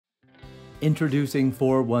Introducing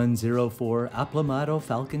 4104 Aplomado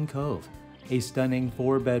Falcon Cove, a stunning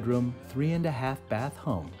 4-bedroom, 3.5-bath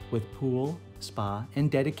home with pool, spa, and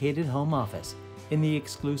dedicated home office in the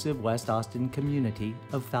exclusive West Austin community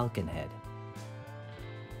of Falconhead.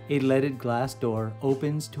 A leaded glass door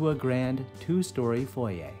opens to a grand 2-story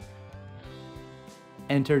foyer.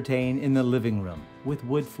 Entertain in the living room with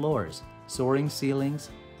wood floors, soaring ceilings,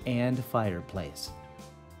 and fireplace.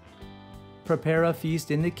 Prepare a feast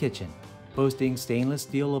in the kitchen, boasting stainless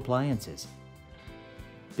steel appliances,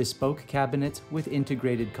 bespoke cabinets with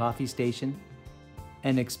integrated coffee station,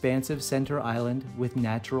 an expansive center island with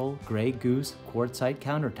natural Gray Goose quartzite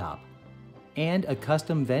countertop, and a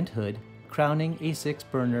custom vent hood crowning a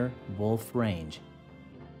 6-burner Wolf range.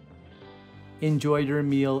 Enjoy your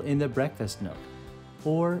meal in the breakfast nook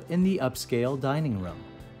or in the upscale dining room.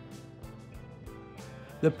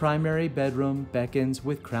 The primary bedroom beckons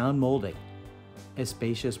with crown molding, a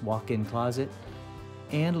spacious walk-in closet,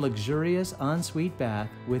 and luxurious ensuite bath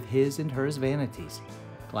with his and hers vanities,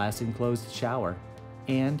 glass-enclosed shower,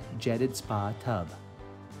 and jetted spa tub.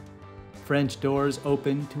 French doors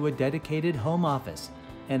open to a dedicated home office,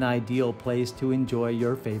 an ideal place to enjoy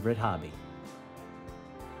your favorite hobby.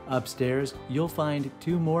 Upstairs, you'll find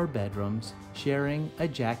 2 more bedrooms sharing a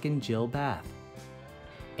Jack and Jill bath.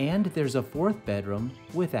 And there's a 4th bedroom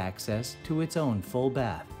with access to its own full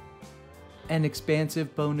bath. An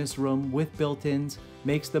expansive bonus room with built-ins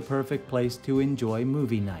makes the perfect place to enjoy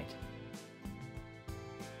movie night.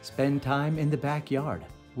 Spend time in the backyard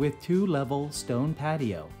with 2-level stone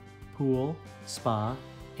patio, pool, spa,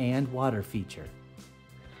 and water feature.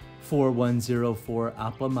 4104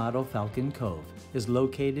 Aplomado Falcon Cove is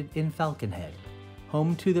located in Falconhead,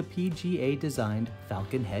 home to the PGA-designed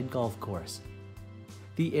Falconhead Golf Course.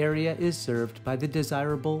 The area is served by the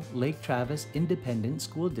desirable Lake Travis Independent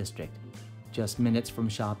School District, just minutes from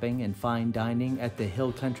shopping and fine dining at the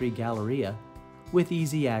Hill Country Galleria, with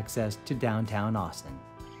easy access to downtown Austin.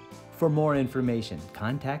 For more information,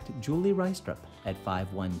 contact Julie Reistrup at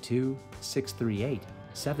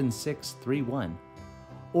 512-638-7631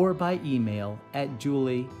 or by email at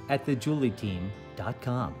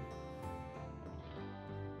julie@thejulieteam.com.